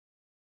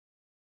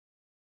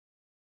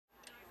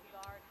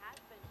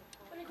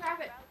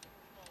have it.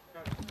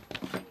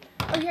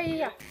 Oh,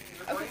 yeah.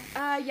 Okay,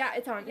 yeah,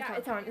 it's on. Come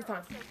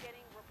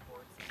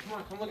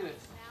look at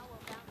this. Now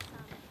about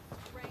some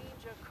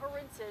strange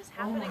occurrences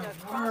happening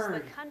across the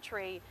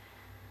country.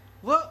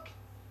 Look!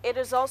 It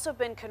has also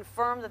been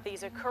confirmed that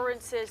these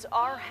occurrences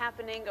are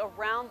happening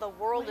around the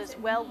world as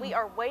well. We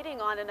are waiting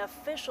on an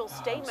official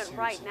statement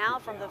right now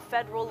from the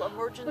Federal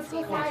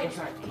Emergency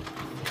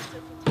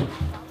Can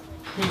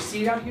you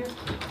see it out here?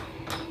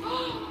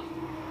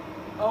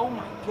 Oh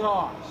my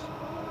gosh.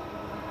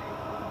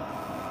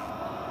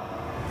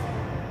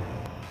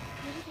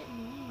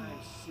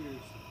 I'm seriously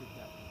freaked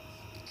out.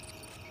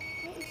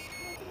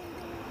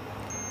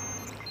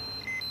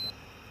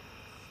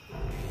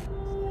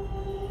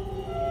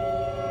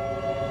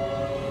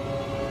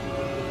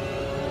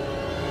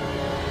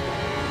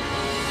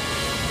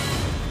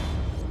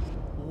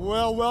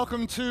 Well,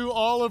 welcome to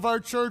all of our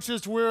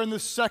churches. We're in the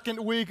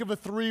second week of a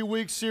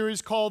 3-week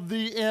series called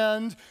The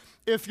End.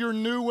 If you're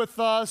new with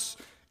us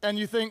and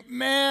you think,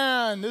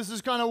 man, this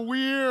is kind of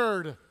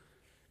weird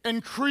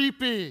and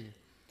creepy,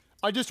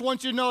 I just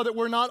want you to know that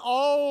we're not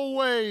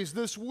always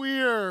this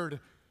weird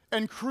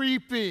and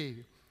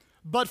creepy.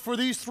 But for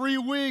these 3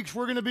 weeks,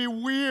 we're going to be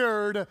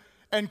weird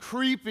and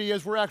creepy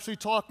as we're actually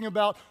talking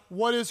about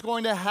what is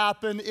going to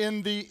happen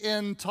in the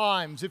end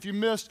times. If you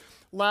missed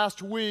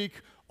last week,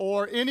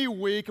 or any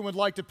week and would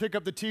like to pick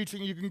up the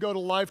teaching, you can go to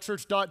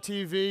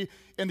lifechurch.tv.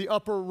 In the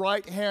upper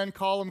right-hand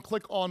column,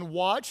 click on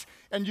Watch,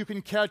 and you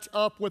can catch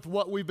up with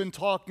what we've been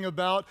talking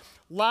about.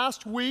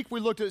 Last week, we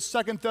looked at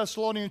 2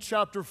 Thessalonians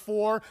chapter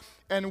 4,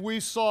 and we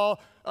saw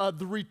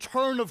the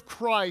return of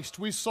Christ.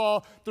 We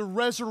saw the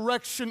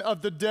resurrection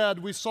of the dead.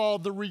 We saw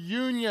the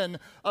reunion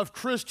of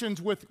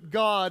Christians with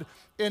God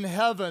in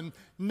heaven.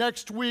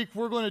 Next week,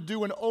 we're going to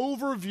do an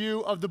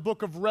overview of the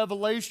book of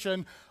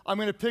Revelation. I'm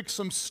going to pick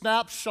some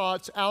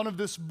snapshots out of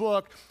this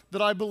book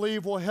that I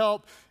believe will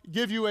help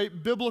give you a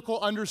biblical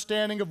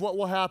understanding of what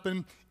will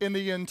happen in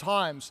the end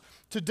times.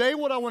 Today,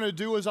 what I want to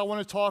do is I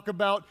want to talk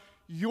about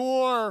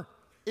your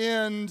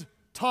end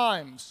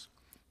times.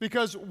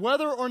 Because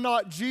whether or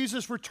not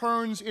Jesus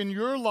returns in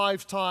your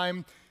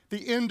lifetime,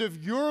 the end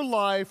of your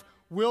life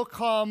will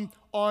come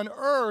on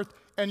earth,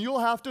 and you'll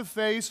have to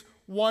face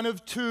one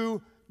of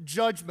two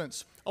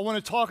judgments. I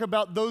want to talk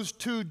about those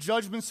two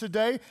judgments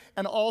today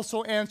and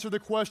also answer the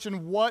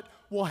question, what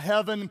will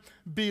heaven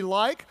be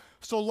like?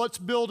 So let's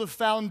build a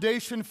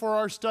foundation for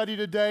our study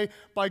today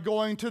by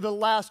going to the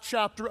last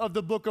chapter of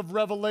the book of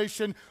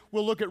Revelation.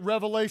 We'll look at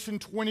Revelation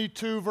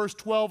 22, verse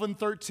 12 and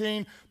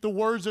 13, the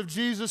words of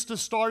Jesus to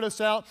start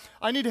us out.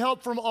 I need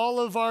help from all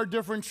of our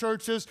different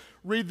churches.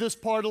 Read this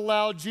part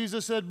aloud.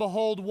 Jesus said,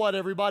 behold what,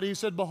 everybody? He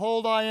said,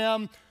 behold, I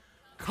am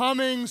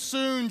coming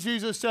soon,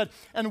 Jesus said.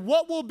 And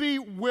what will be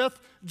with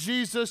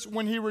Jesus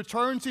when he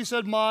returns? He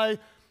said, my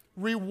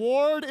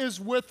reward is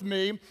with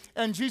me.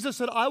 And Jesus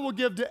said, I will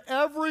give to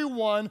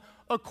everyone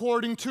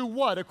according to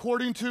what?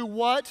 According to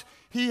what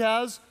he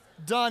has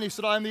done. He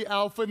said, I am the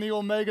Alpha and the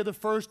Omega, the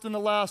first and the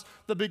last,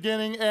 the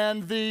beginning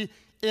and the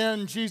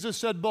end. Jesus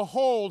said,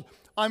 behold,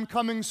 I'm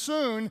coming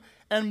soon,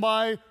 and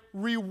my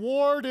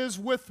reward is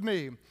with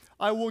me.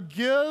 I will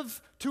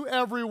give to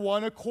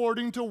everyone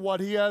according to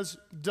what he has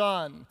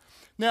done.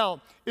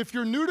 Now, if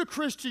you're new to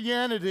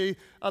Christianity,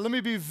 let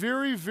me be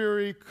very,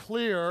 very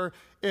clear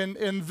in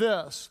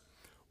this.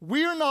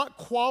 We are not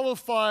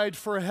qualified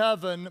for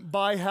heaven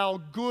by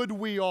how good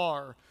we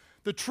are.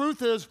 The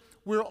truth is,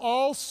 we're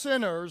all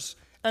sinners,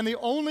 and the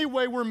only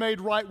way we're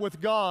made right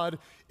with God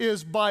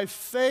is by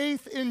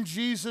faith in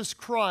Jesus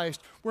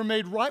Christ. We're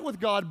made right with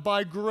God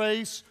by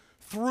grace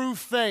through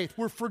faith.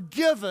 We're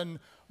forgiven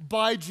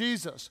by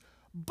Jesus.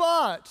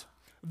 But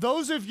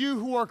those of you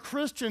who are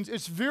Christians,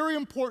 it's very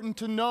important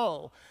to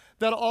know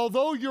that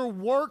although your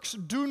works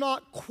do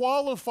not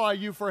qualify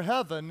you for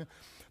heaven,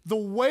 the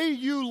way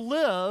you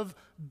live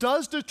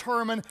does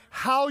determine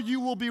how you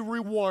will be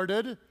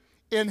rewarded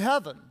in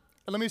heaven.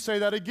 And let me say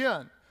that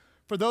again.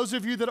 For those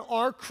of you that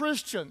are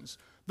Christians,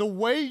 the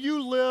way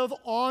you live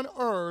on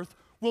earth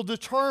will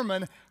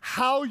determine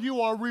how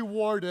you are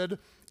rewarded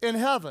in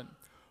heaven.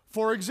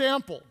 For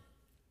example,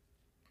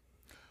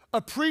 a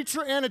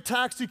preacher and a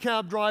taxi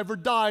cab driver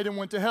died and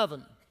went to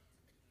heaven.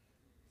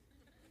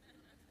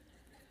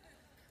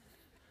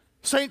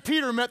 St.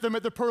 Peter met them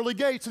at the pearly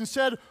gates and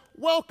said,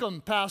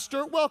 welcome,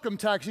 pastor, welcome,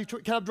 taxi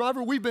cab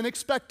driver, we've been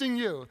expecting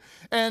you.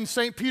 And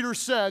St. Peter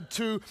said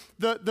to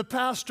the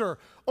pastor,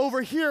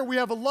 over here we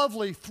have a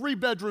lovely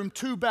 3-bedroom,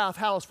 2-bath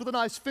house with a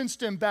nice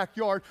fenced-in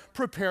backyard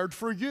prepared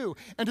for you.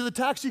 And to the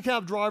taxi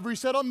cab driver, he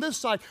said, on this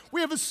side,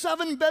 we have a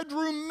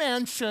 7-bedroom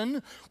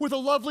mansion with a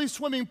lovely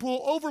swimming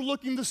pool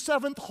overlooking the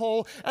 7th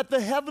hole at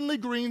the Heavenly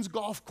Greens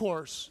golf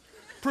course,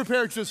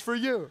 prepared just for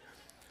you.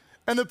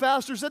 And the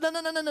pastor said,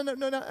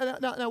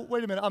 no,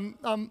 wait a minute.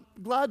 I'm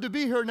glad to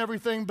be here and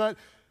everything, but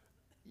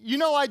you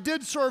know, I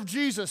did serve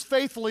Jesus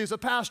faithfully as a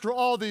pastor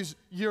all these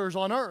years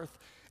on earth.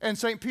 And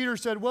St. Peter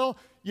said, well,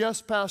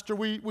 yes, pastor,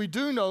 we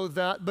do know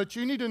that, but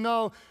you need to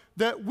know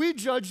that we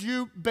judge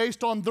you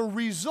based on the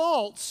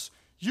results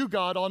you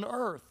got on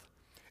earth.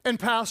 And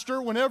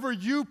pastor, whenever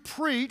you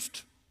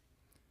preached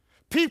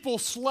people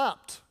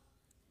slept.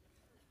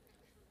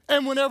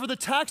 And whenever the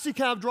taxi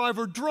cab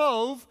driver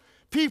drove,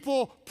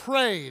 people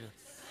prayed.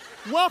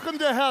 Welcome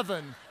to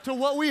heaven, to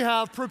what we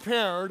have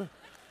prepared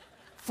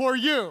for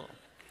you.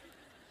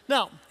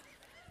 Now,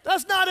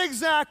 that's not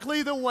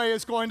exactly the way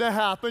it's going to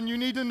happen. You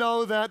need to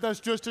know that that's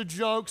just a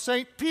joke.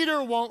 St.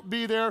 Peter won't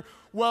be there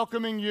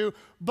welcoming you,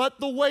 but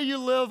the way you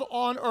live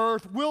on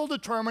earth will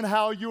determine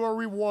how you are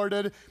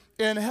rewarded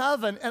in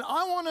heaven. And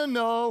I want to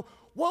know,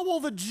 what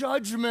will the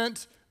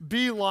judgment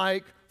be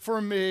like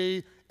for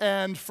me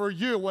and for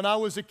you? When I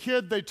was a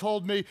kid, they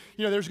told me,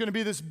 there's going to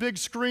be this big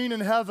screen in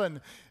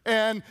heaven,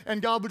 and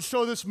God would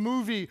show this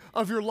movie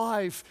of your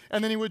life,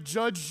 and then he would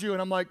judge you.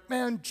 And I'm like,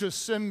 man,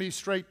 just send me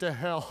straight to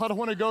hell. I don't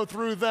want to go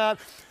through that.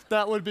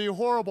 That would be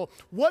horrible.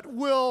 What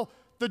will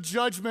the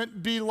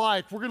judgment be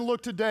like? We're going to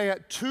look today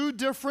at two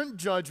different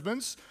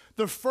judgments.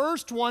 The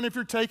first one, if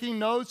you're taking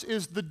notes,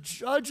 is the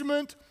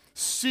judgment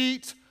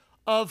seat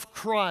of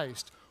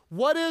Christ.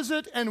 What is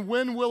it and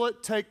when will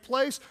it take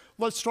place?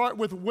 Let's start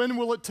with when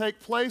will it take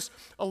place.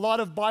 A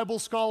lot of Bible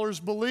scholars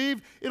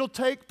believe it'll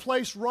take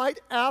place right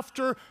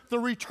after the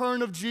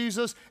return of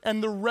Jesus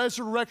and the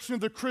resurrection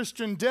of the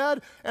Christian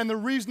dead. And the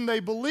reason they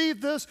believe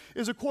this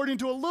is according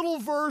to a little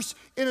verse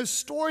in a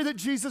story that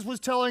Jesus was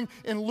telling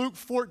in Luke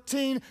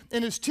 14.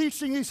 In his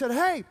teaching, he said,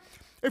 hey,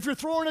 if you're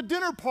throwing a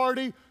dinner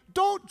party,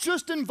 don't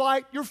just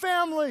invite your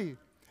family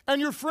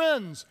and your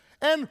friends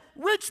and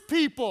rich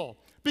people,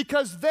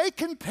 because they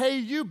can pay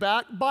you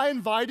back by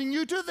inviting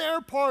you to their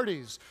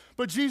parties.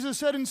 But Jesus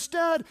said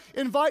instead,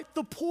 invite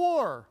the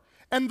poor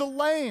and the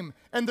lame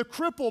and the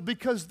crippled,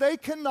 because they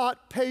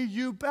cannot pay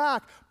you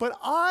back, but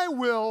I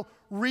will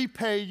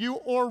repay you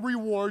or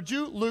reward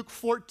you. Luke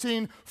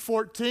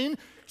 14:14.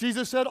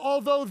 Jesus said,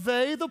 although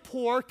they, the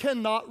poor,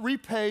 cannot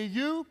repay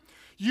you,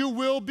 you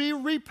will be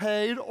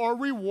repaid or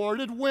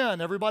rewarded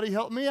when? Everybody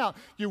help me out.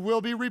 You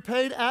will be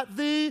repaid at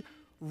the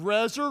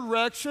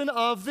resurrection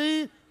of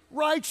the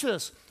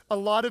righteous. A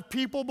lot of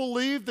people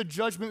believe the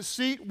judgment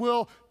seat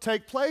will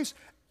take place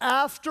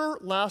after,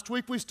 last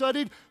week we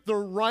studied, the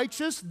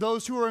righteous,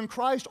 those who are in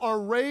Christ,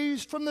 are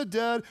raised from the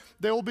dead.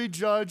 They will be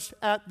judged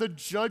at the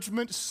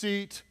judgment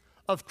seat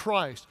of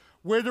Christ.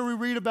 Where do we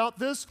read about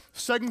this?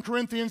 2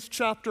 Corinthians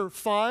chapter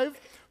 5,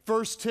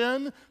 verse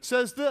 10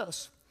 says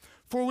this,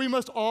 for we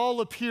must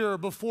all appear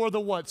before the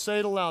what? Say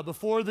it aloud.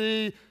 Before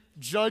the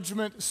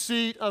judgment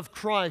seat of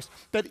Christ,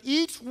 that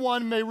each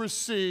one may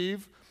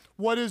receive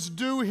what is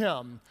due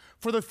him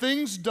for the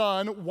things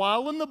done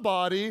while in the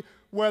body,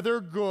 whether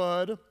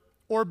good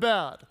or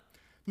bad.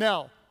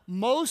 Now,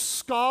 most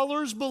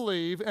scholars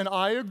believe, and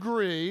I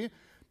agree,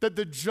 that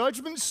the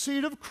judgment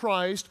seat of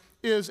Christ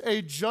is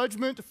a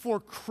judgment for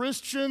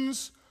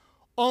Christians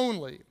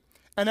only.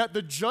 And at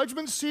the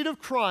judgment seat of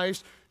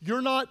Christ,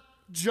 you're not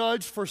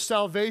judged for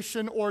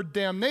salvation or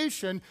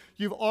damnation.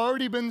 You've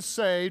already been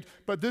saved,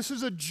 but this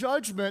is a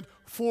judgment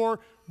for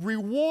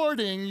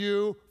rewarding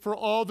you for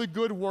all the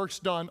good works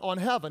done on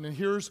heaven. And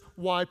here's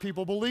why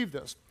people believe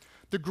this.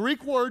 The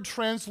Greek word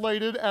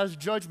translated as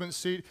judgment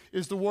seat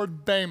is the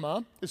word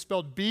bema. It's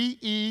spelled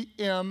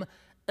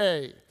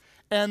B-E-M-A.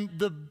 And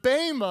the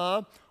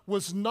bema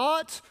was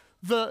not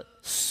the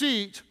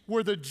seat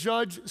where the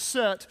judge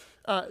sat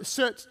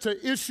to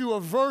issue a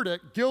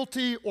verdict,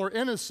 guilty or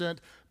innocent,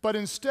 but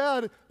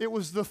instead it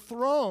was the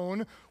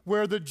throne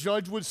where the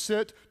judge would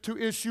sit to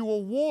issue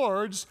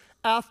awards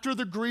after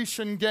the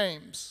Grecian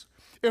Games.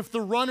 If the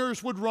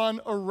runners would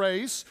run a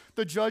race,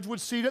 the judge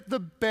would sit at the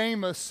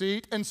bema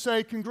seat and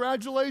say,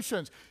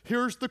 congratulations,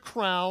 here's the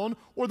crown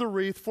or the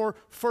wreath for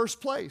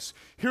first place.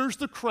 Here's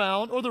the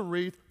crown or the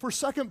wreath for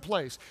second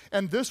place.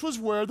 And this was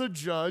where the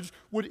judge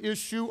would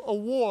issue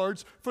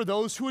awards for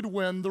those who would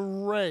win the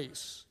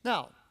race.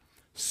 Now,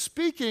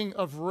 speaking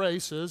of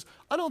races,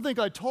 I don't think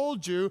I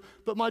told you,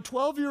 but my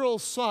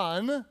 12-year-old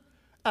son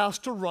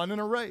asked to run in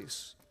a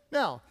race.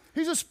 Now,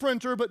 he's a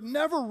sprinter, but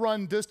never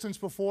run distance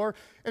before.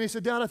 And he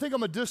said, Dad, I think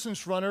I'm a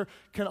distance runner.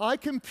 Can I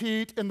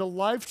compete in the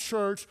Life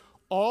Church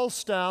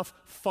all-staff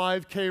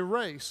 5K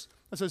race?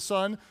 I said,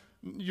 son,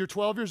 you're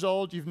 12 years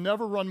old. You've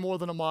never run more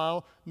than a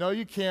mile. No,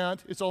 you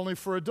can't. It's only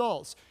for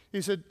adults.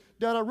 He said,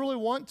 Dad, I really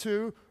want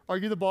to. Are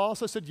you the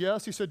boss? I said,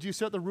 yes. He said, do you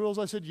set the rules?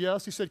 I said,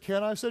 yes. He said,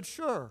 can I? I said,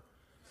 sure.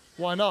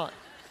 Why not?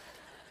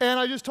 And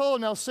I just told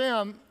him, now,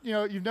 Sam,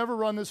 you've never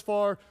run this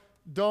far.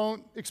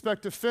 Don't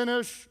expect to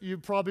finish. You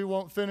probably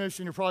won't finish,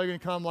 and you're probably going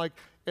to come like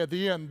at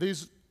the end.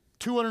 These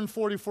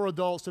 244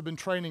 adults have been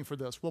training for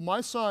this. Well,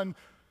 my son,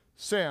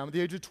 Sam, at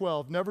the age of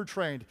 12, never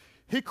trained.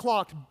 He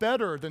clocked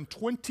better than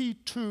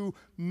 22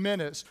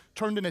 minutes,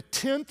 turned in a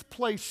 10th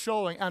place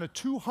showing out of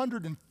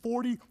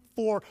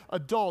 244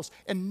 adults,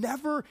 and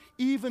never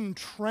even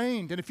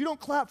trained. And if you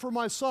don't clap for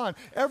my son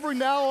every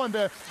now and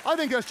then, I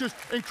think that's just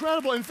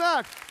incredible. In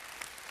fact,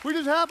 we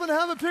just happen to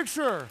have a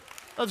picture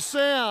of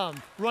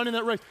Sam running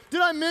that race.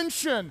 Did I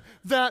mention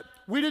that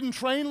we didn't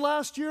train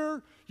last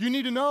year? you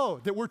need to know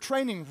that we're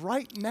training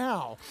right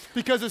now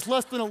because it's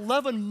less than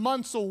 11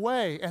 months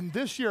away. And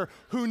this year,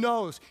 who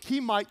knows, he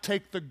might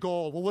take the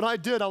gold. Well, what I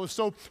did, I was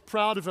so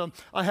proud of him.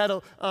 I had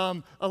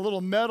a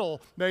little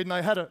medal made, and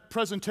I had a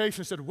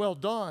presentation that said, "Well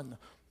done,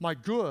 my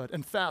good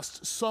and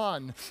fast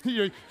son."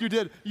 You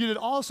did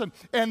awesome.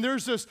 And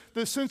there's this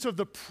sense of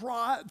the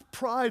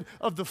pride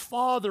of the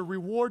Father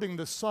rewarding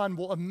the Son.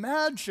 Well,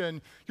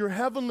 imagine your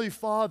heavenly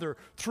Father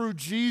through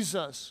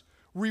Jesus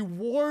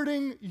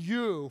rewarding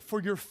you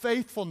for your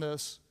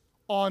faithfulness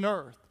on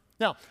earth.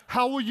 Now,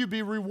 how will you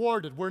be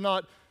rewarded? We're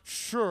not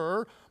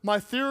sure. My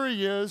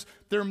theory is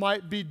there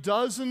might be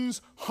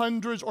dozens,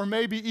 hundreds, or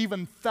maybe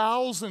even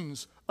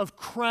thousands of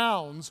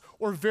crowns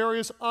or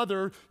various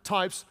other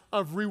types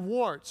of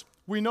rewards.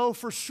 We know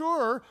for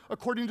sure,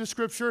 according to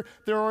Scripture,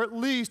 there are at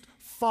least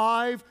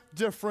 5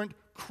 different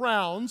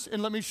crowns,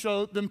 and let me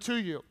show them to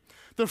you.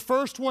 The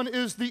first one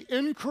is the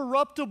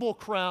incorruptible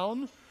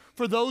crown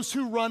for those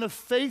who run a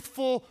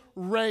faithful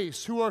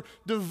race, who are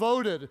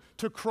devoted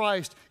to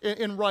Christ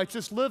in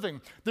righteous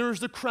living. There is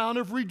the crown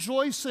of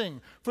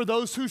rejoicing for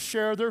those who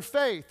share their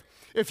faith.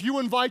 If you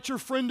invite your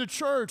friend to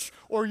church,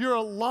 or you're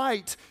a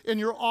light in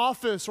your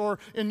office or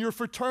in your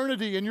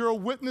fraternity, and you're a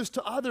witness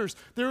to others,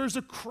 there is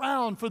a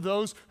crown for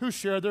those who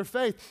share their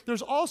faith.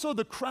 There's also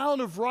the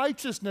crown of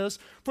righteousness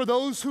for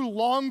those who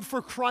long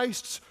for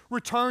Christ's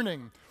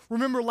returning.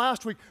 Remember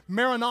last week,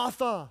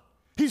 Maranatha.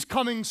 He's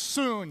coming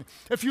soon.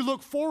 If you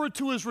look forward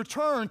to his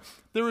return,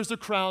 there is the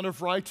crown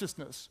of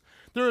righteousness.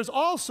 There is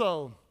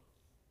also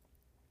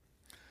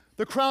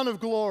the crown of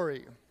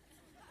glory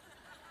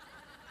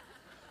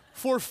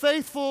for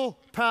faithful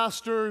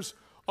pastors.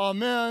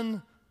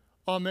 Amen,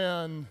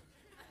 amen,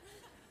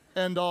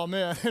 and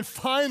amen. And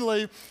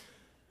finally,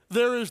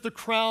 there is the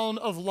crown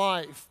of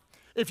life.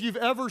 If you've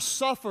ever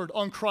suffered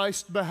on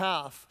Christ's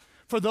behalf,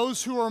 for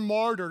those who are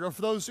martyred or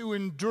for those who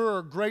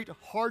endure great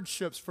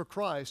hardships for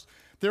Christ,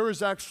 there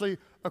is actually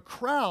a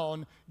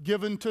crown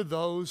given to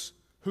those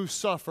who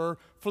suffer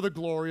for the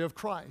glory of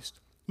Christ.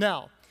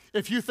 Now,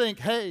 if you think,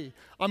 hey,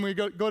 I'm going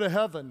to go to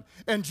heaven,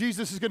 and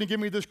Jesus is going to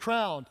give me this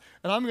crown,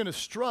 and I'm going to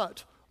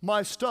strut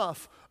my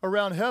stuff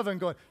around heaven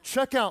going,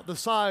 check out the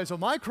size of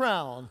my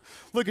crown.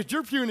 Look at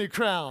your puny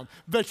crown.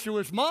 Bet you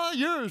wish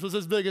yours was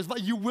as big as mine.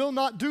 You will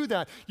not do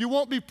that. You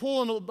won't be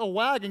pulling a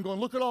wagon going,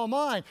 look at all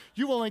mine.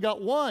 You've only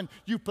got one.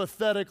 You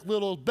pathetic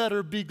little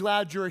better be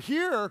glad you're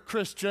here,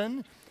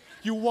 Christian.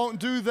 You won't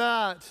do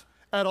that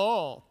at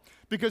all.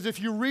 Because if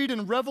you read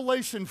in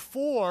Revelation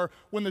 4,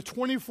 when the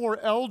 24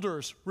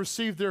 elders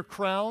received their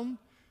crown,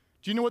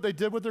 do you know what they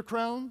did with their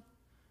crown?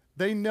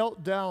 They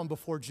knelt down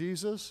before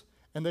Jesus,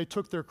 and they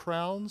took their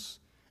crowns,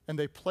 and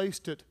they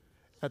placed it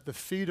at the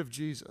feet of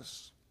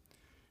Jesus.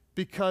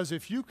 Because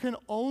if you can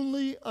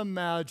only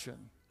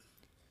imagine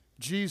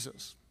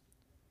Jesus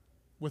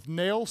with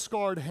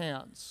nail-scarred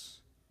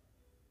hands,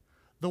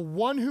 the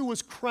one who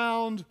was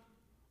crowned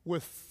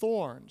with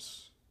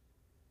thorns,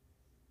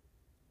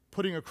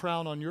 putting a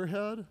crown on your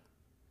head,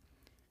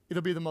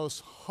 it'll be the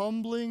most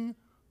humbling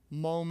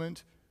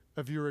moment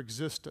of your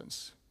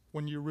existence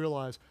when you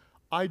realize,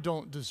 I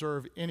don't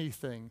deserve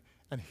anything,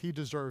 and he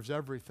deserves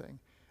everything.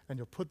 And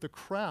you'll put the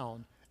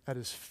crown at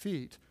his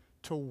feet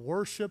to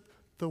worship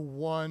the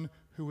one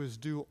who is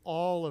due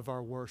all of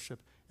our worship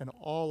and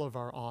all of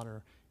our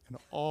honor and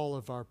all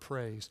of our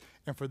praise.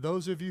 And for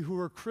those of you who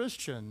are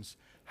Christians,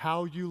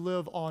 how you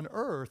live on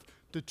earth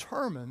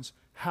determines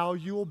how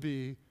you will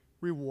be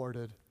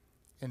rewarded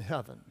in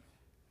heaven.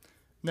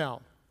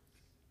 Now,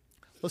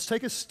 let's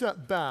take a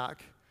step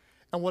back,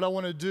 and what I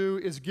want to do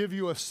is give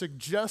you a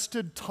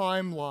suggested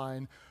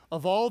timeline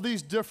of all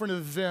these different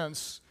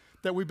events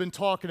that we've been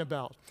talking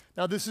about.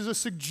 Now, this is a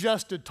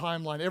suggested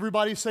timeline.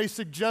 Everybody say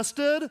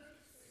suggested?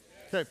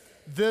 Okay.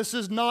 This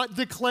is not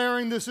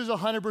declaring this is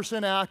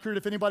 100% accurate.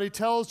 If anybody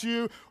tells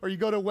you, or you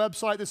go to a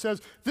website that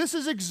says, this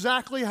is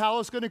exactly how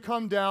it's going to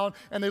come down,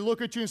 and they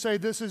look at you and say,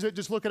 this is it,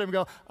 just look at them and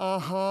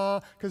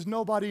go, because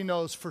nobody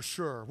knows for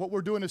sure. What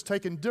we're doing is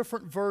taking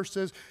different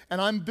verses, and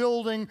I'm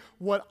building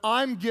what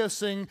I'm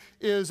guessing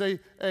is an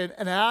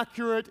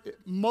accurate,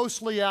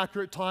 mostly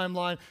accurate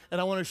timeline,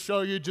 and I want to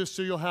show you just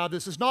so you'll have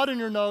this. It's not in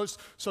your notes,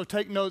 so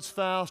take notes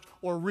fast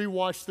or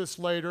rewatch this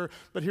later,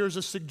 but here's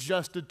a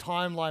suggested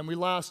timeline.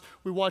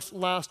 We watched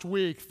last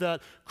week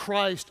that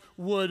Christ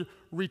would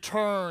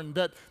return,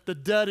 that the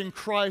dead in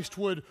Christ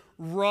would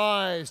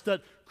rise,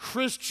 that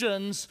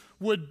Christians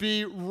would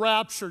be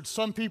raptured.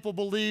 Some people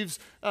believe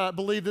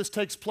this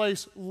takes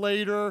place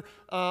later.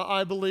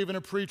 I believe in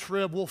a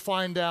pre-trib. We'll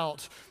find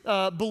out.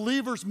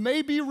 Believers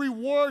may be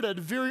rewarded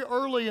very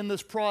early in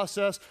this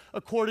process,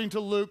 according to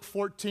Luke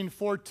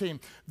 14:14.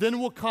 Then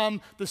will come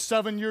the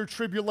 7-year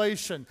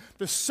tribulation.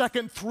 The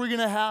second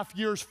 3.5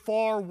 years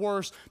far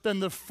worse than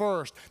the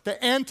first.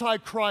 The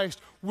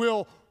Antichrist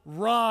will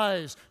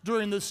rise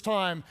during this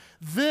time.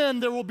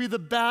 Then there will be the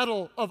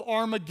battle of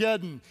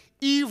Armageddon.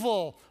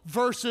 Evil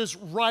versus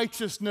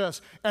righteousness,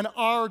 and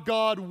our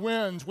God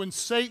wins when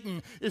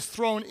Satan is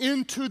thrown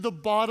into the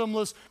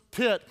bottomless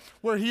pit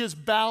where he is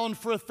bound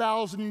for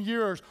 1,000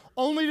 years,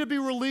 only to be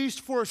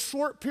released for a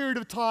short period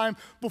of time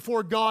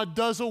before God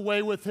does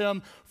away with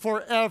him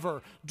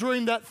forever.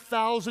 During that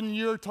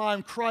 1,000-year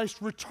time, Christ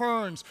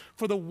returns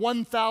for the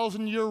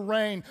 1,000-year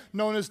reign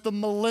known as the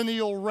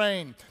millennial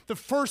reign. The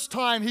first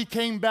time he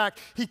came back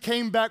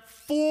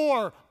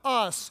for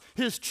us,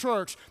 his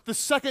church. The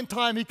second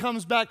time he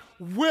comes back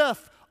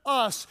with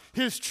us,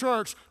 his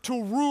church,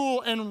 to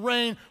rule and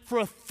reign for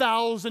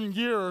 1,000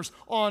 years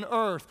on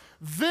earth.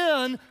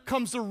 Then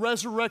comes the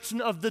resurrection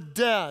of the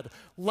dead.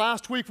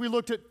 Last week we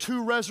looked at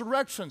two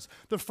resurrections.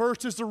 The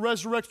first is the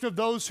resurrection of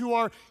those who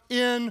are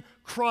in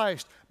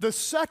Christ. The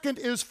second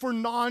is for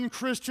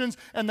non-Christians,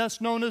 and that's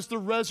known as the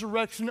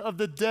resurrection of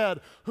the dead,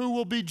 who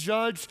will be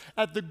judged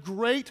at the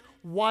great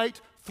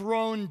white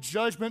throne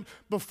judgment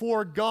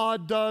before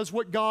God does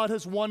what God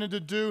has wanted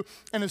to do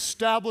and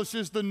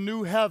establishes the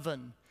new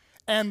heaven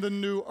and the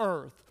new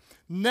earth.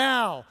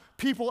 Now,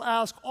 people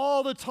ask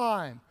all the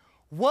time,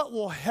 what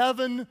will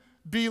heaven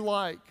be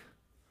like?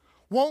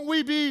 Won't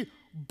we be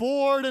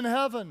bored in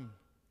heaven?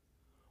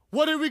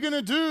 What are we going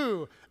to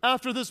do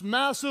after this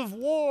massive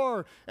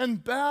war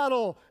and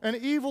battle and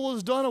evil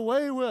is done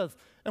away with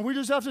and we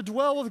just have to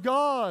dwell with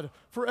God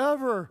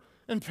forever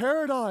in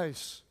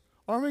paradise?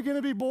 Aren't we going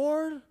to be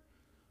bored?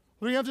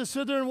 We have to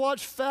sit there and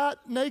watch fat,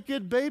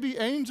 naked baby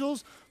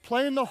angels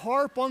playing the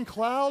harp on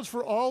clouds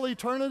for all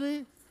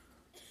eternity?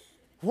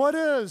 What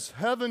is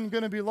heaven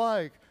going to be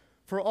like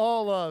for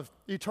all of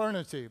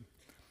eternity?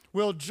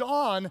 Well,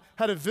 John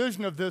had a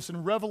vision of this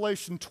in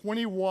Revelation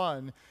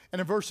 21,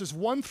 and in verses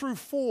 1 through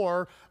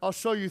 4, I'll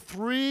show you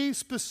three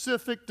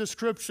specific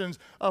descriptions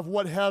of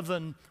what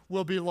heaven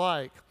will be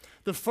like.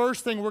 The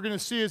first thing we're going to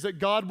see is that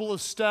God will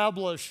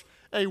establish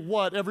a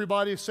what?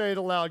 Everybody say it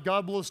aloud.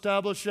 God will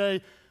establish a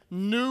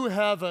new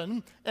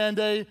heaven and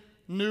a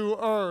new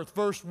earth.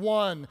 Verse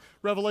 1,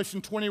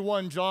 Revelation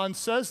 21, John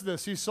says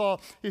this. He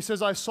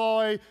says, I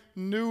saw a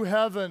new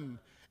heaven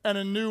and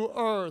a new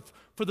earth,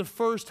 for the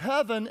first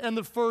heaven and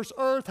the first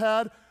earth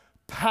had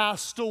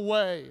passed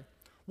away.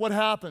 What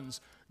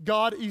happens?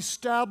 God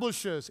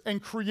establishes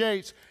and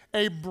creates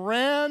a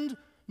brand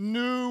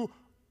new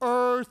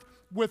earth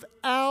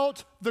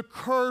without the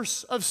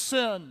curse of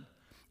sin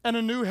and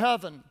a new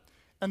heaven.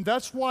 And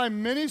that's why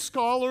many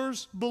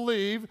scholars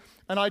believe,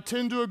 and I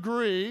tend to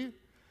agree,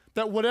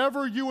 that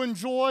whatever you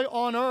enjoy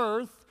on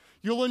earth,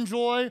 you'll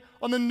enjoy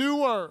on the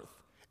new earth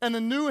and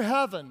the new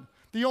heaven.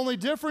 The only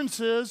difference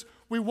is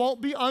we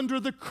won't be under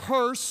the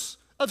curse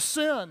of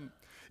sin.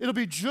 It'll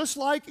be just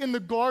like in the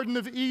Garden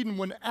of Eden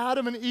when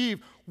Adam and Eve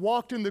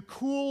walked in the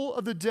cool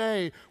of the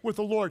day with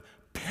the Lord.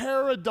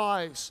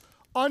 Paradise,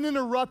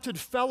 uninterrupted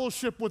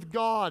fellowship with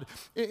God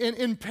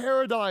in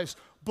paradise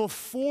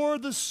before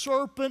the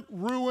serpent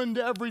ruined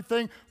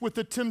everything with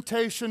the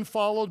temptation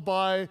followed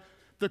by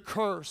the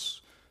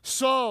curse.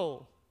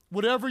 So,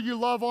 whatever you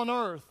love on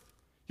earth,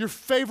 your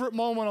favorite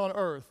moment on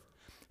earth,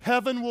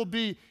 heaven will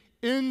be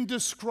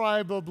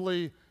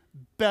indescribably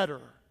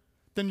better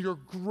than your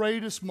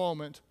greatest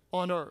moment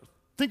on earth.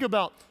 Think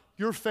about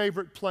your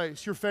favorite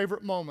place, your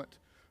favorite moment.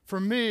 For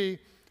me,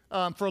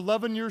 for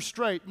 11 years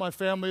straight, my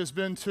family has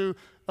been to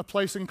a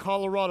place in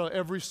Colorado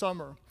every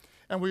summer.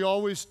 And we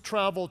always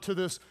travel to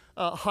this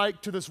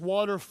hike to this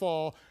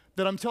waterfall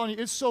that I'm telling you,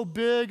 it's so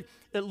big,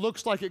 it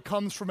looks like it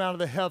comes from out of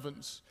the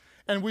heavens.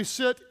 And we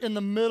sit in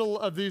the middle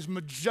of these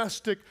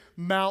majestic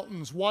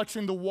mountains,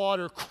 watching the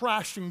water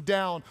crashing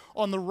down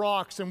on the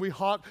rocks. And we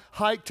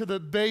hike to the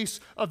base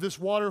of this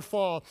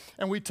waterfall.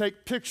 And we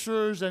take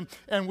pictures, and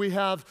we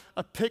have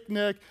a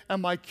picnic,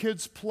 and my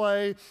kids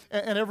play.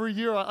 And every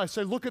year I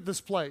say, look at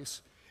this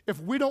place. If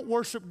we don't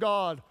worship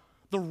God,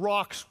 the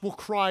rocks will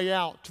cry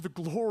out to the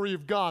glory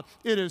of God.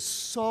 It is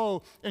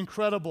so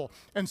incredible.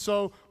 And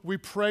so we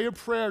pray a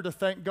prayer to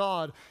thank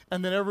God.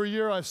 And then every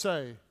year I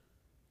say,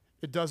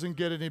 it doesn't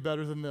get any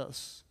better than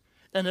this.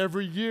 And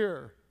every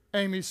year,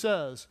 Amy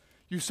says,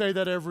 you say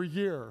that every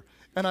year.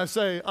 And I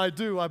say, I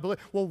do, I believe.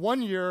 Well,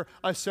 one year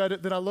I said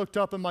it, then I looked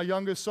up and my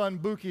youngest son,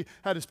 Buki,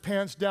 had his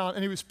pants down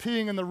and he was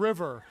peeing in the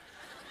river.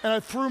 And I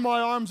threw my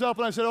arms up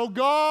and I said, oh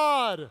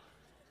God,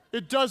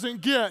 it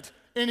doesn't get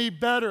any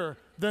better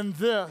than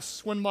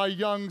this when my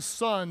young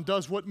son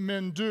does what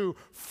men do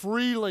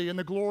freely in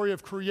the glory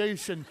of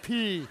creation,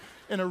 pee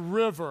in a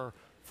river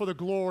for the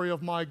glory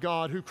of my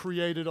God who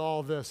created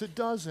all this. It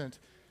doesn't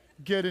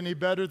get any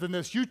better than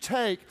this. You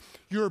take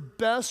your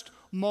best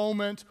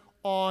moment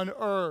on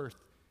earth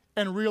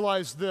and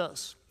realize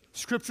this.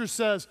 Scripture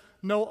says,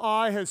 no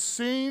eye has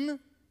seen,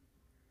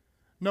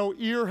 no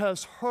ear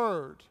has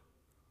heard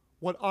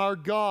what our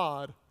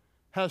God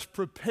has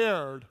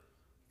prepared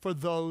for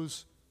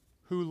those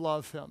who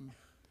love him.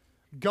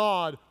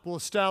 God will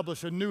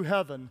establish a new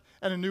heaven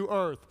and a new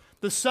earth.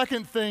 The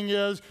second thing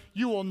is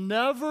you will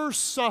never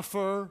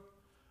suffer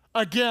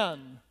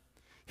again.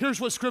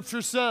 Here's what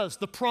Scripture says,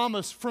 the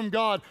promise from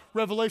God,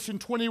 Revelation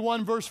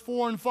 21, verse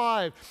 4 and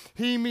 5.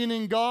 He,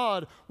 meaning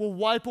God, will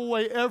wipe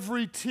away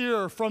every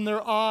tear from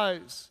their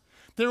eyes.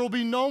 There will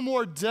be no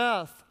more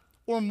death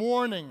or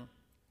mourning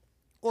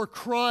or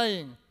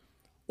crying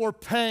or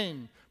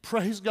pain,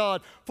 Praise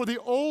God. For the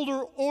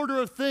older order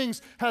of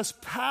things has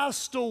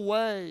passed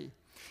away.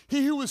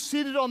 He who was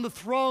seated on the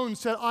throne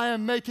said, I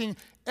am making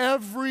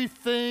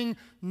everything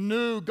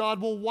new.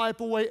 God will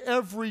wipe away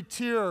every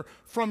tear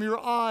from your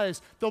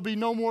eyes. There'll be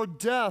no more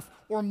death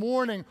or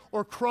mourning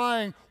or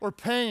crying or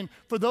pain.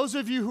 For those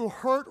of you who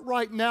hurt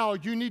right now,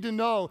 you need to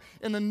know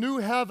in the new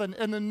heaven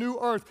and the new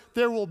earth,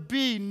 there will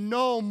be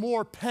no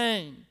more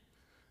pain,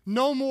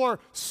 no more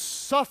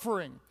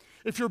suffering.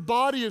 If your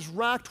body is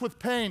racked with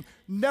pain,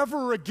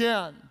 never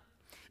again.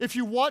 If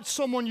you watch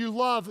someone you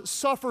love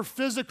suffer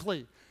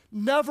physically,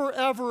 never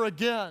ever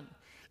again.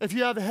 If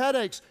you have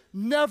headaches,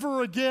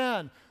 never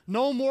again.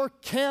 No more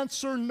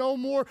cancer, no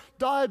more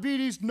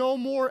diabetes, no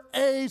more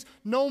AIDS,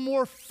 no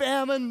more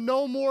famine,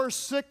 no more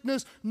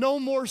sickness, no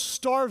more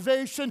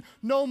starvation,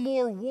 no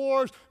more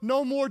wars,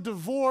 no more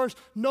divorce,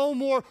 no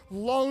more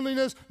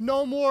loneliness,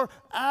 no more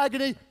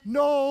agony,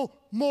 no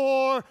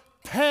more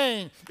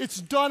pain. It's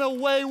done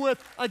away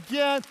with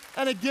again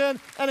and again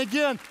and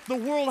again. The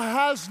world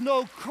has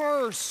no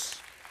curse,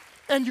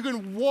 and you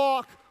can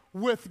walk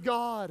with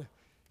God.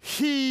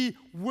 He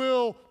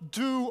will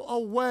do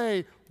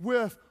away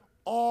with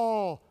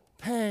all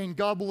pain.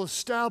 God will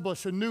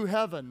establish a new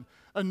heaven,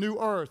 a new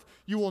earth.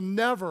 You will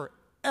never,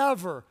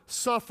 ever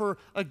suffer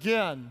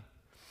again.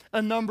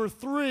 And number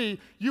 3,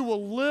 you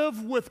will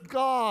live with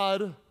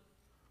God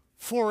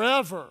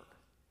forever.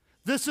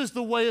 This is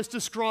the way it's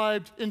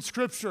described in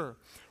Scripture.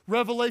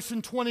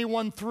 Revelation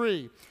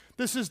 21:3.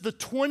 This is the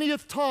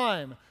 20th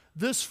time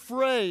this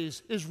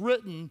phrase is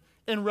written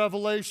in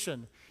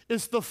Revelation.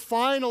 It's the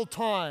final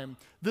time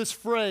this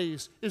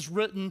phrase is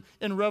written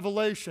in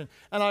Revelation.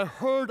 And I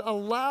heard a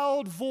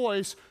loud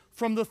voice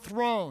from the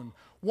throne.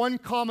 One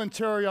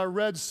commentary I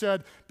read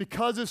said,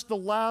 because it's the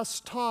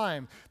last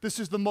time, this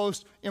is the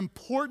most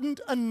important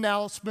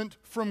announcement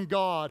from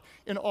God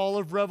in all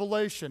of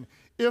Revelation.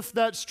 If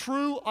that's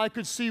true, I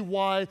could see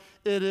why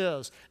it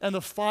is. And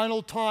the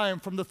final time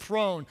from the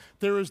throne,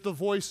 there is the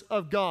voice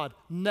of God.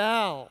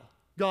 Now,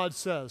 God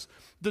says,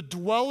 the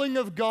dwelling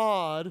of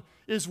God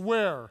is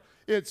where?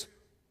 It's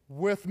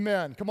with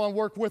men. Come on,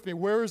 work with me.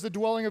 Where is the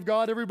dwelling of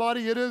God,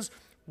 everybody? It is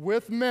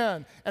with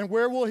men. And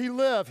where will he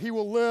live? He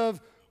will live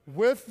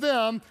with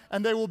them,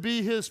 and they will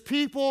be his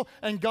people,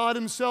 and God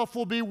himself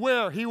will be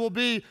where? He will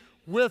be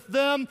with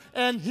them,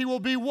 and he will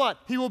be what?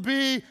 He will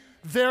be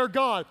their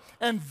God.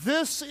 And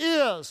this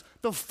is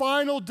the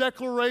final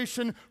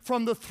declaration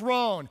from the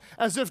throne,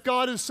 as if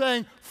God is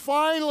saying,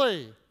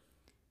 finally,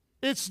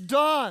 it's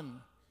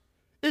done.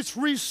 It's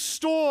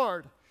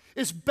restored.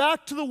 It's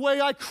back to the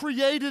way I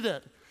created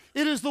it.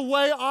 It is the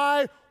way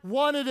I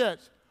wanted it.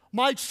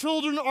 My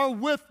children are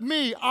with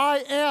me.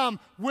 I am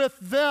with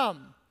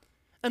them.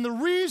 And the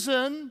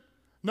reason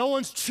no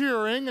one's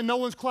cheering and no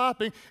one's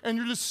clapping and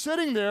you're just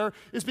sitting there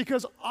is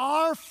because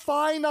our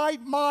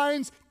finite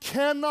minds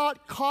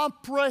cannot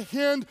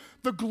comprehend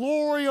the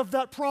glory of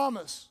that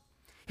promise.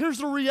 Here's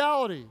the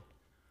reality.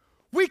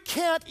 We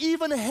can't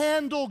even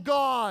handle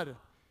God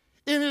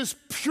in his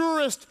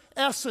purest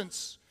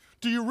essence.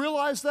 Do you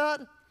realize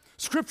that?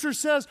 Scripture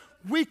says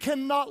we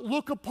cannot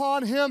look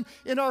upon him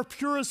in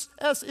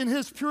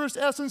his purest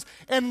essence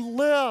and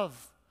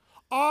live.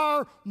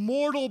 Our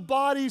mortal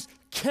bodies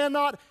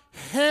cannot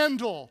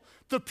handle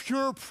the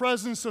pure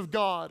presence of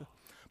God.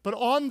 But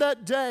on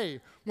that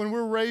day, when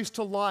we're raised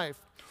to life,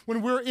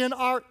 when we're in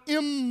our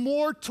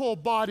immortal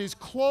bodies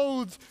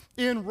clothed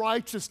in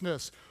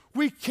righteousness,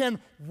 we can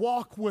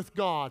walk with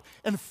God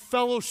and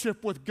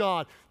fellowship with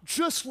God,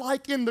 just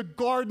like in the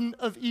Garden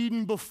of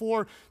Eden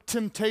before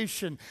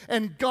temptation.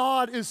 And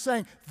God is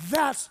saying,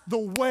 that's the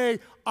way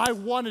I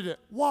wanted it.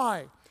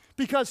 Why?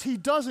 Because he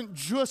doesn't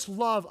just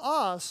love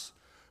us,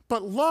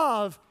 but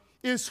love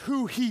is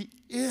who he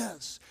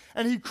is.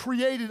 And he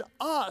created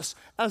us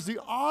as the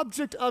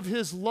object of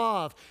his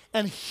love.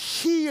 And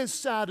he is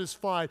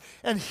satisfied,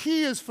 and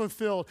he is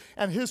fulfilled,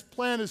 and his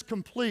plan is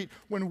complete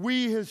when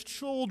we, his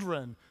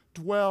children,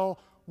 dwell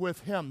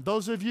with him.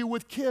 Those of you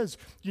with kids,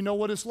 you know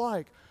what it's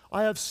like.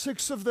 I have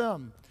 6 of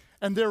them,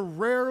 and they're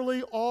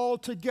rarely all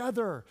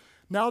together.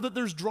 Now that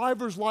there's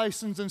driver's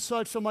license and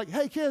such, I'm like,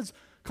 hey kids,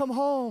 come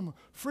home,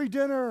 free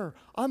dinner,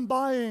 I'm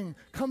buying,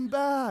 come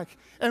back.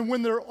 And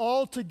when they're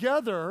all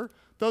together,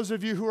 those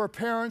of you who are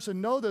parents and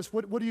know this,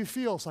 what do you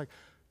feel? It's like,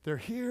 they're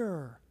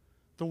here.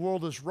 The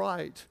world is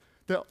right.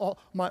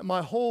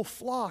 My whole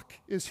flock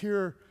is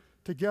here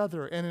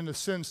together. And in a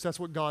sense, that's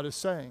what God is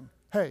saying.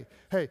 Hey,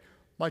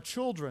 my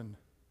children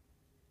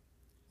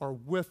are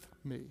with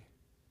me.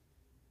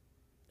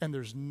 And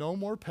there's no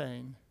more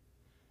pain,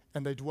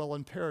 and they dwell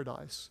in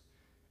paradise.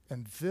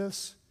 And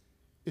this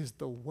is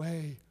the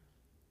way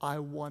I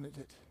wanted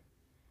it.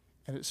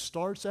 And it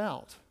starts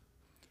out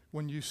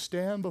when you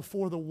stand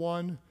before the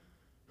one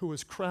who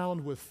is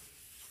crowned with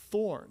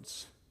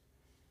thorns,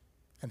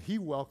 and he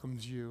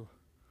welcomes you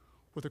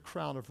with a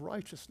crown of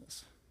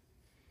righteousness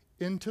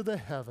into the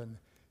heaven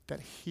that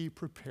he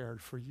prepared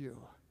for you.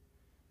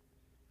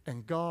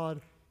 And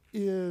God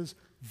is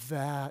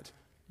that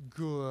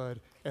good,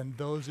 and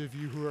those of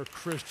you who are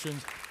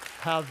Christians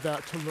have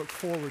that to look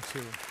forward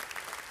to.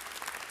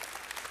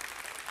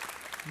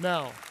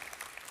 Now,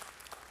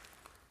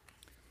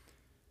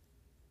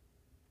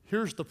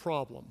 here's the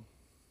problem.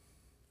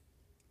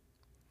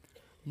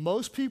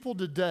 Most people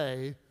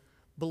today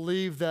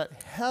believe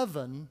that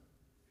heaven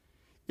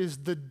is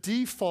the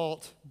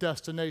default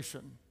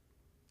destination.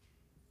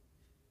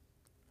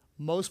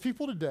 Most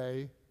people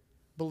today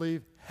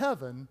believe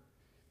heaven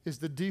is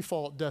the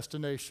default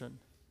destination.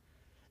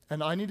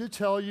 And I need to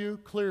tell you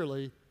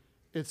clearly,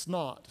 it's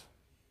not.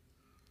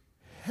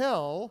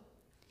 Hell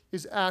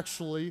is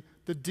actually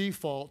the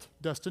default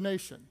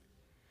destination.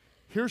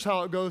 Here's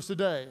how it goes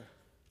today.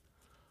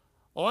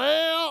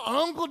 Well,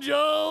 Uncle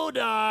Joe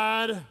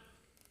died.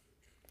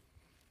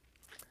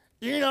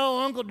 You know,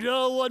 Uncle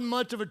Joe wasn't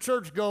much of a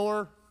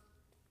churchgoer.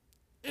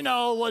 You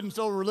know, wasn't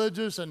so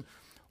religious, and,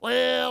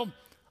 well,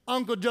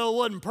 Uncle Joe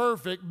wasn't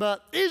perfect,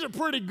 but he's a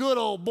pretty good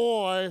old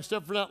boy,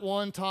 except for that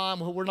one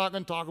time. We're not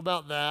going to talk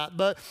about that.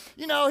 But,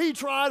 you know, he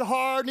tried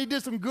hard, and he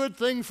did some good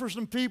things for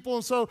some people,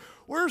 and so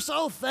we're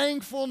so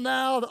thankful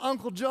now that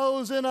Uncle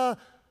Joe's in a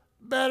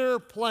better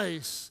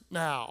place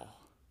now.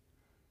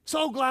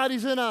 So glad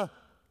he's in a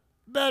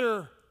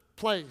better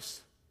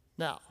place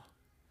now.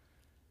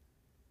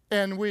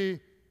 And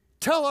we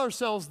tell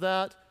ourselves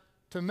that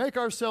to make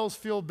ourselves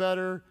feel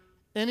better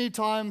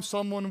anytime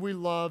someone we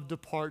love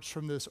departs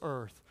from this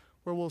earth,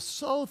 where we're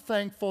so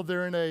thankful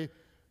they're in a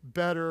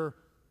better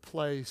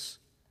place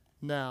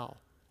now,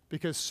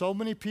 because so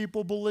many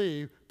people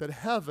believe that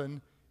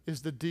heaven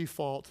is the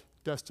default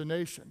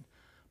destination.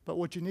 But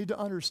what you need to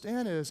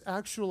understand is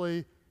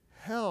actually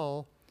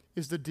hell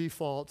is the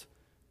default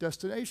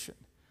destination.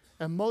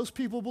 And most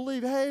people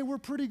believe, hey, we're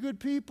pretty good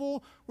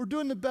people, we're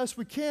doing the best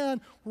we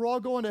can, we're all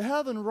going to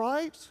heaven,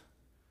 right?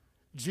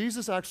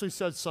 Jesus actually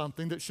said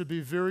something that should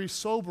be very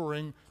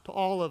sobering to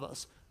all of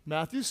us.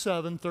 Matthew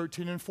 7,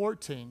 13 and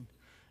 14.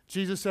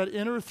 Jesus said,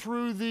 enter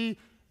through the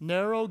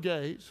narrow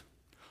gate,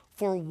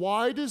 for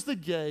wide is the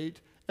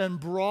gate and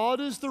broad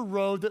is the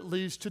road that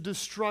leads to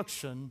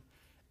destruction,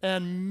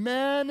 and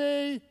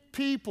many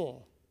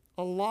people,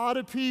 a lot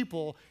of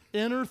people,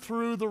 enter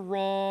through the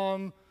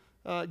wrong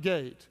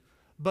gate.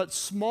 But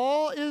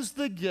small is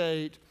the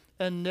gate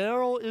and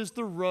narrow is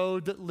the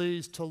road that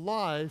leads to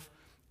life,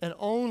 and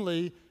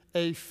only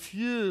a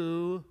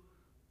few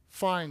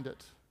find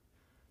it.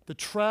 The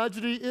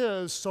tragedy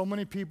is so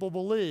many people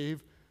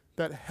believe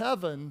that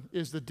heaven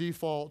is the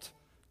default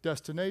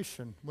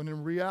destination, when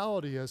in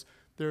reality is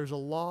there's a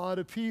lot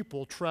of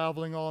people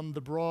traveling on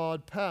the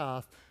broad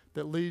path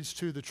that leads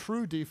to the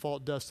true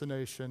default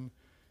destination,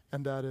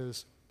 and that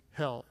is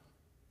hell.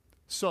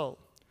 So,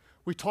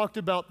 we talked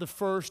about the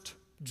first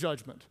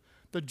judgment,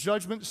 the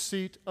judgment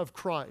seat of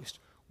Christ,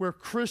 where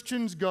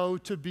Christians go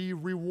to be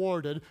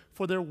rewarded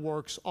for their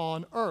works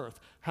on earth.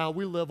 How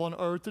we live on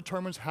earth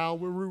determines how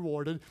we're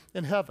rewarded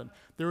in heaven.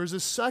 There is a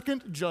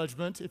second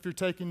judgment, if you're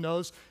taking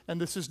notes,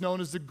 and this is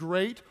known as the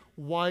Great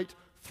White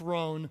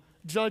Throne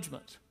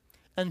Judgment.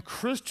 And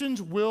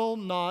Christians will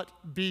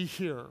not be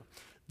here.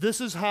 This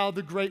is how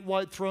the Great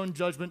White Throne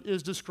Judgment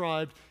is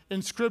described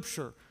in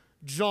Scripture.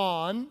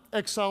 John,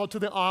 exiled to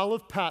the Isle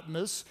of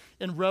Patmos,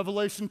 in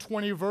Revelation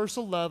 20, verse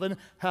 11,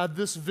 had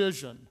this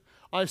vision.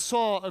 I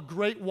saw a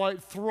great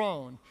white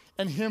throne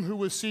and him who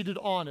was seated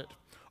on it.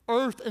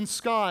 Earth and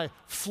sky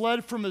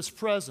fled from his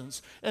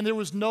presence, and there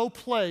was no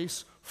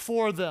place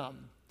for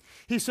them.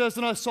 He says,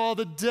 and I saw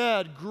the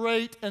dead,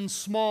 great and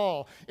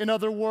small. In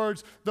other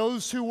words,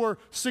 those who were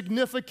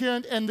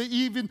significant and the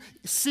even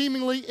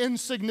seemingly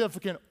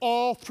insignificant,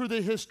 all through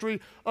the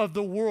history of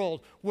the world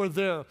were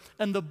there.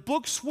 And the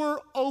books were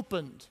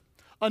opened.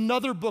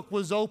 Another book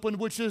was opened,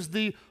 which is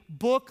the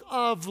book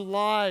of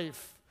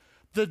life.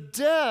 The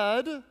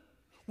dead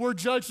were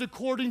judged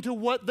according to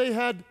what they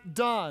had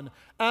done,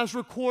 as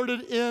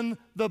recorded in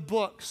the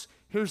books.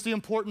 Here's the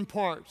important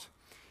part.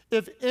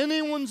 If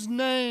anyone's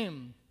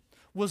name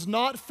was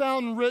not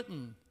found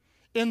written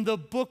in the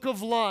book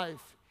of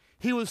life,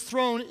 he was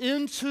thrown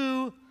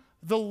into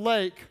the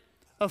lake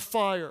of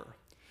fire.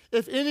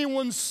 If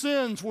anyone's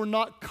sins were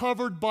not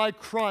covered by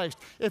Christ,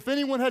 if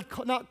anyone had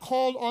not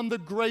called on the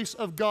grace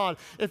of God,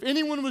 if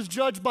anyone was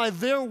judged by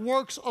their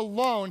works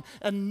alone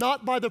and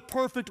not by the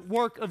perfect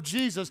work of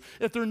Jesus,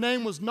 if their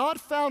name was not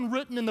found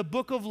written in the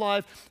book of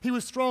life, he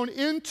was thrown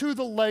into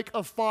the lake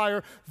of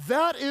fire.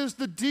 That is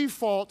the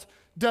default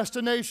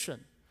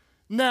destination.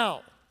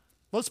 Now,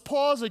 let's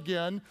pause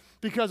again,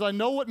 because I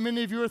know what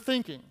many of you are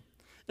thinking.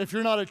 If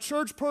you're not a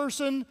church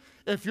person,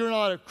 if you're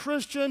not a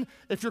Christian,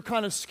 if you're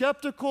kind of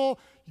skeptical,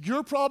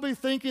 you're probably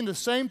thinking the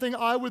same thing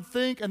I would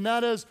think, and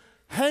that is,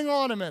 hang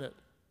on a minute.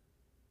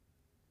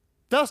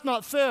 That's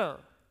not fair.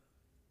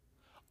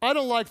 I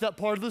don't like that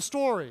part of the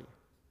story.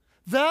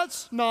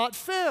 That's not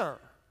fair.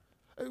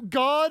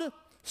 God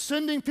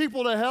sending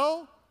people to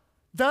hell,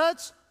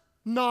 that's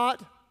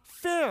not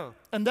fair.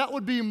 And that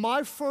would be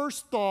my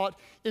first thought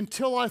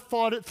until I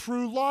thought it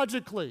through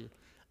logically.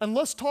 And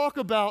let's talk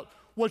about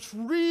what's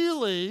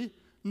really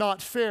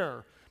not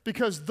fair,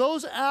 because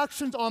those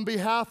actions on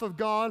behalf of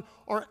God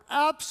are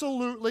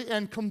absolutely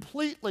and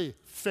completely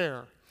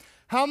fair.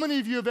 How many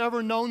of you have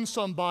ever known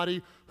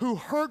somebody who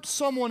hurt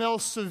someone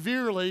else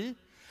severely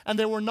and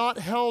they were not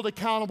held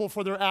accountable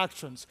for their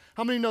actions.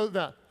 How many know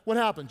that? What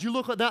happens? You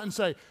look at that and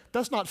say,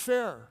 that's not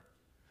fair.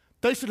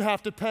 They should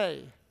have to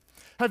pay.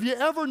 Have you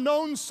ever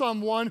known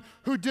someone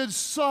who did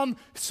some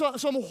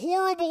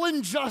horrible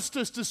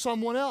injustice to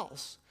someone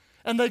else,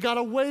 and they got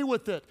away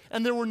with it,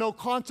 and there were no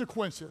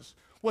consequences?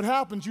 What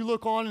happens? You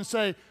look on and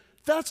say,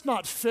 that's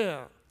not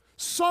fair.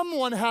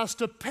 Someone has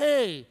to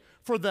pay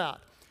for that.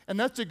 And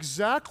that's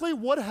exactly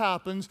what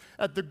happens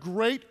at the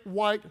great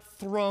white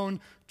throne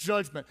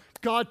judgment.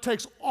 God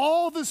takes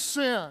all the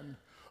sin,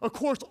 of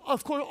course,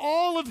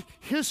 all of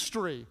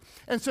history,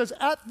 and says,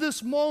 at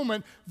this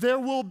moment, there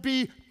will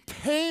be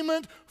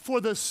payment for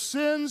the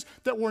sins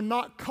that were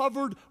not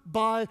covered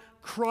by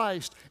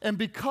Christ. And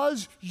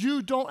because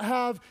you don't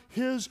have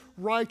his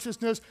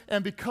righteousness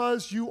and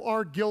because you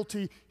are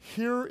guilty,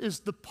 here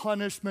is the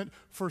punishment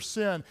for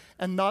sin.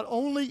 And not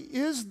only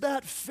is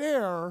that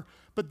fair,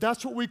 but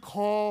that's what we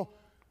call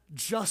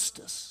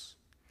justice.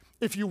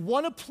 If you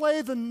want to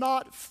play the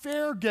not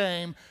fair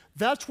game,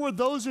 that's where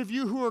those of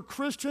you who are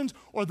Christians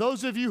or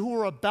those of you who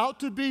are about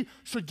to be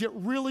should get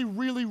really,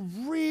 really,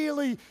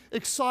 really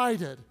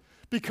excited.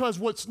 Because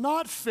what's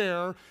not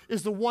fair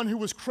is the one who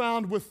was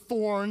crowned with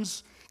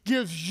thorns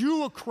gives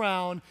you a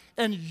crown,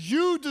 and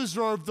you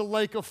deserve the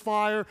lake of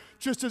fire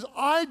just as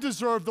I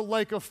deserve the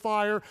lake of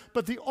fire.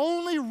 But the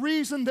only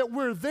reason that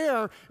we're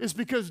there is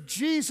because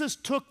Jesus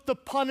took the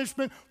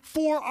punishment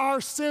for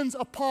our sins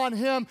upon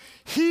him.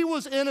 He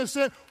was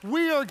innocent,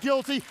 we are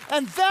guilty,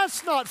 and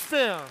that's not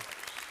fair.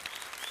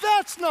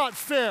 That's not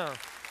fair.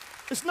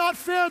 It's not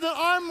fair that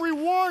I'm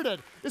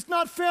rewarded. It's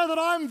not fair that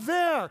I'm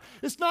there.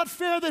 It's not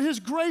fair that his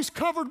grace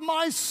covered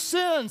my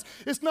sins.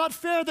 It's not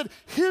fair that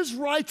his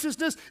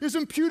righteousness is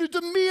imputed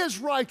to me as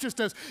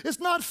righteousness. It's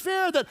not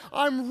fair that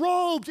I'm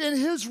robed in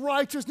his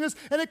righteousness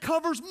and it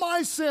covers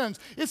my sins.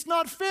 It's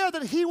not fair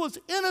that he was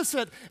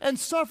innocent and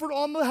suffered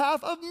on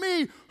behalf of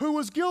me who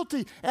was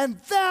guilty. And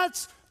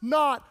that's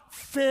not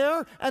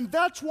fair. And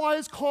that's why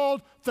it's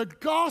called the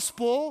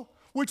gospel,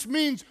 which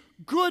means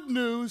good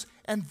news.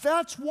 And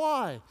that's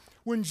why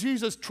when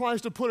Jesus tries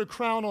to put a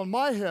crown on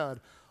my head,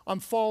 I'm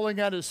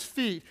falling at his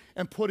feet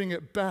and putting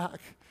it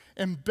back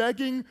and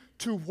begging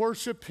to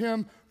worship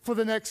him for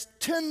the next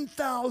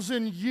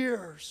 10,000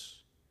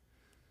 years.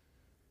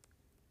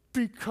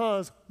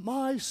 Because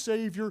my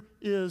Savior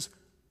is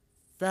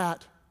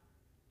that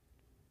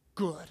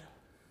good.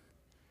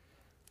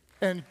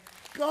 And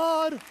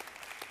God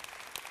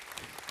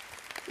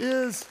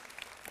is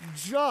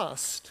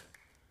just.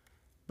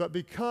 But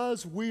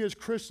because we as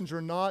Christians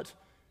are not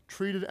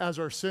treated as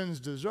our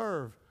sins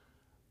deserve,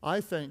 I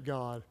thank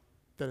God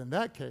that in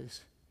that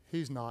case,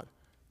 he's not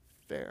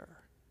fair.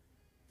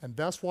 And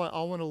that's why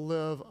I want to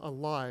live a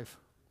life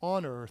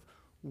on earth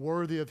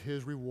worthy of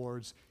his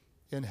rewards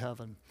in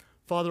heaven.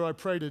 Father, I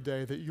pray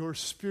today that your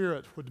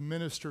Spirit would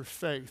minister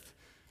faith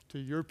to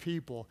your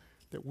people,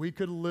 that we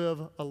could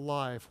live a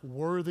life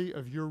worthy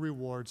of your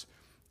rewards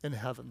in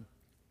heaven.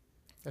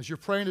 As you're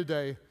praying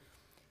today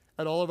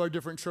at all of our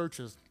different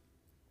churches,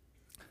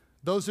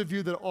 those of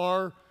you that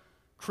are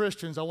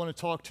Christians, I want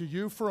to talk to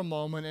you for a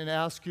moment and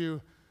ask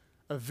you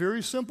a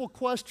very simple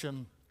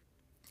question,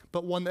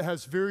 but one that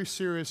has very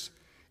serious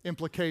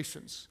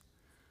implications.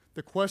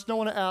 The question I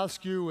want to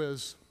ask you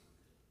is,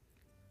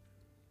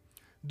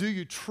 do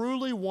you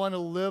truly want to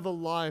live a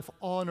life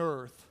on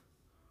earth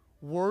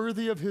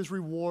worthy of his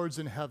rewards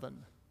in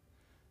heaven?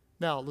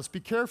 Now, let's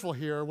be careful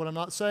here. What I'm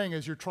not saying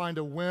is you're trying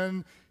to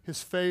win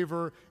his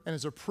favor and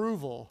his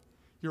approval.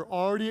 You're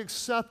already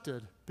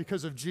accepted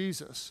because of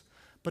Jesus.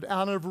 But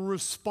out of a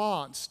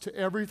response to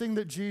everything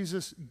that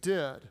Jesus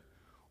did,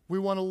 we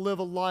want to live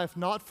a life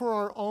not for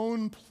our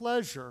own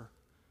pleasure,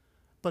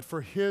 but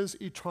for his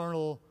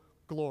eternal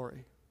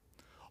glory.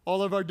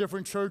 All of our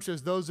different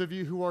churches, those of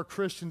you who are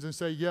Christians and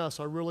say,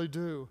 yes, I really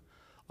do.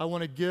 I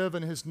want to give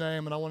in his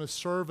name, and I want to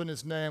serve in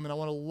his name, and I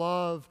want to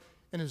love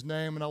in his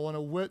name, and I want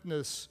to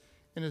witness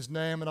in his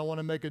name, and I want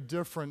to make a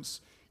difference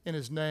in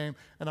his name,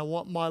 and I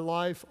want my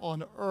life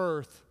on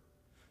earth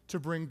to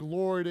bring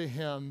glory to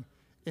him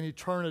in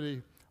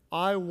eternity.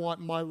 I want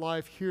my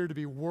life here to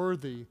be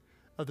worthy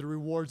of the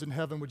rewards in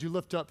heaven. Would you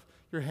lift up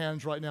your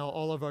hands right now,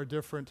 all of our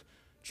different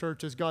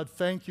churches? God,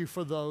 thank you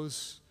for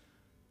those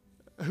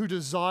who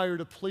desire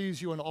to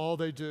please you in all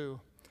they do.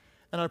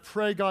 And I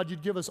pray, God,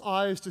 you'd give us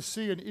eyes to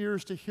see and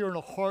ears to hear and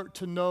a heart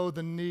to know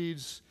the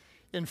needs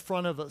in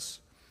front of us.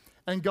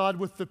 And God,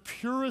 with the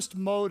purest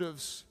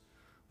motives,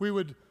 we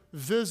would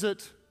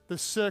visit the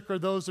sick or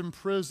those in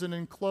prison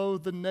and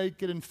clothe the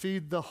naked and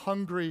feed the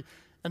hungry.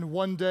 And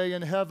one day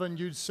in heaven,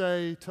 you'd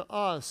say to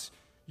us,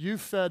 you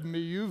fed me,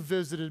 you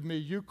visited me,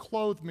 you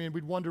clothed me. And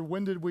we'd wonder,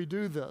 when did we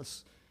do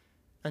this?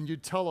 And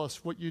you'd tell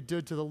us what you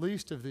did to the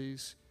least of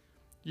these,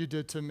 you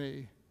did to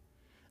me.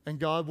 And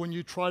God, when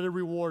you try to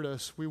reward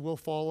us, we will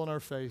fall on our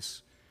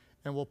face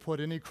and we'll put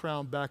any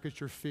crown back at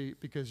your feet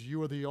because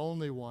you are the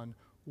only one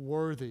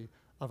worthy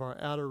of our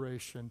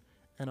adoration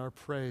and our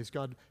praise.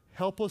 God,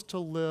 help us to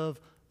live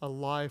a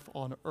life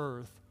on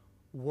earth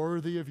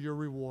worthy of your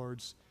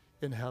rewards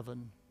in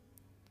heaven.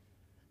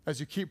 As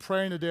you keep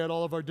praying today at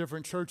all of our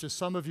different churches,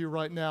 some of you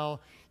right now,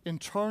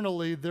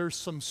 internally, there's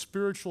some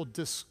spiritual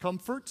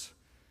discomfort.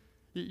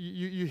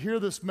 You hear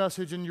this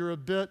message and you're a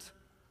bit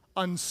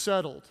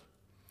unsettled.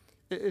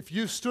 If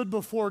you stood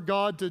before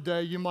God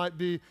today, you might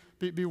be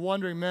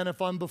wondering, man,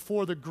 if I'm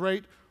before the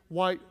great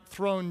white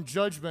throne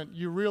judgment,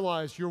 you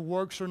realize your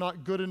works are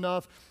not good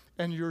enough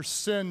and your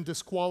sin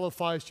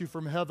disqualifies you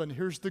from heaven.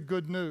 Here's the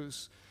good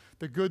news.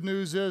 The good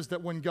news is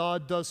that when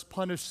God does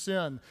punish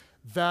sin,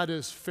 that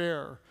is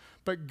fair.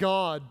 But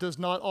God does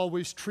not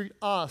always treat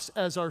us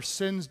as our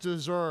sins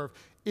deserve.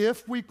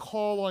 If we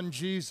call on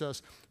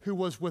Jesus, who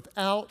was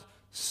without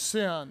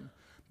sin,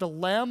 the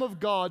Lamb of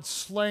God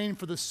slain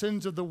for the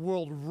sins of the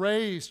world,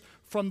 raised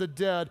from the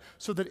dead,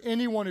 so that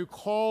anyone who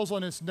calls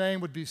on his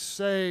name would be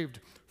saved,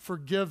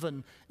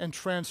 forgiven, and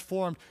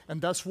transformed.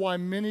 And that's why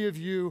many of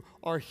you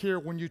are here.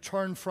 When you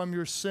turn from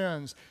your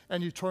sins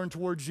and you turn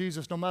toward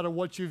Jesus, no matter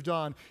what you've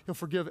done, He'll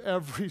forgive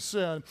every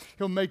sin.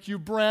 He'll make you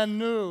brand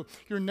new.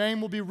 Your name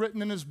will be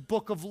written in His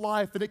book of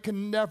life, and it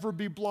can never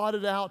be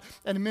blotted out.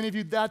 And many of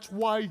you, that's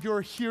why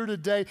you're here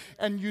today,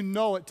 and you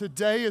know it.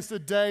 Today is the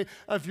day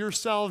of your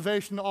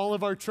salvation. All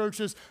of our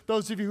churches,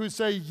 those of you who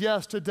say,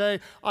 yes, today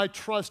I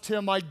trust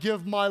Him. I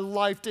give my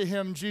life to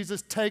Him.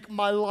 Jesus, take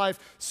my life.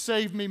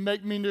 Save me.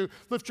 Make me new.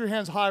 Lift your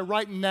hands high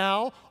right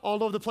now,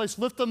 all over the place.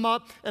 Lift them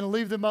up and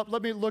leave them up.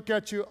 Let me look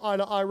at you eye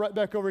to eye right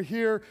back over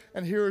here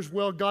and here as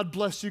well. God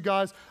bless you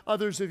guys.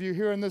 Others of you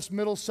here in this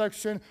middle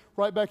section,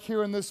 right back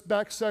here in this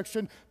back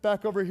section,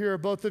 back over here,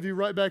 both of you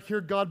right back here.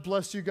 God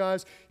bless you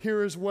guys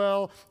here as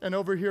well. And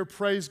over here,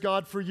 praise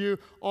God for you.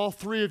 All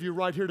three of you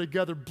right here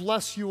together.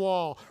 Bless you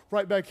all.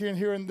 Right back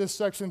here in this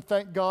section,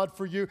 thank God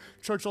for you.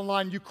 Church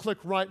Online, you click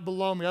right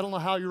below me. I don't know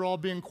how you're all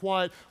being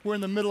quiet. We're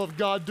in the middle of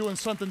God doing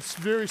something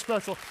very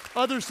special.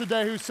 Others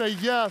today who say,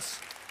 yes,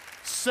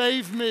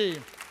 save me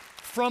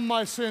from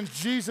my sins.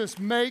 Jesus,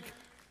 make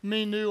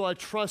me new. I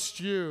trust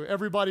you.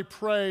 Everybody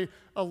pray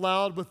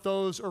aloud with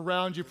those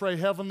around you. Pray,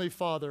 Heavenly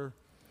Father,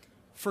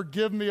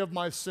 forgive me of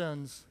my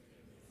sins.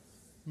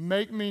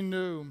 Make me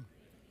new.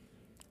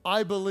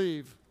 I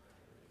believe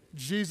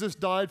Jesus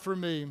died for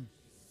me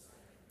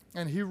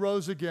and He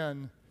rose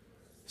again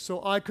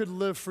so I could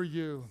live for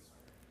you.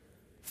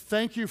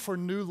 Thank you for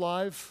new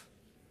life.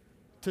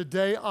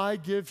 Today I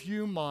give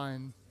you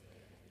mine.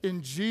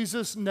 In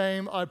Jesus'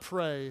 name I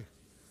pray.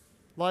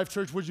 Life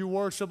Church, would you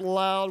worship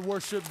loud,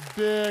 worship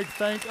big,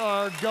 thank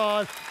our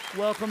God.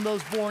 Welcome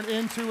those born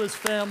into His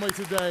family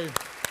today.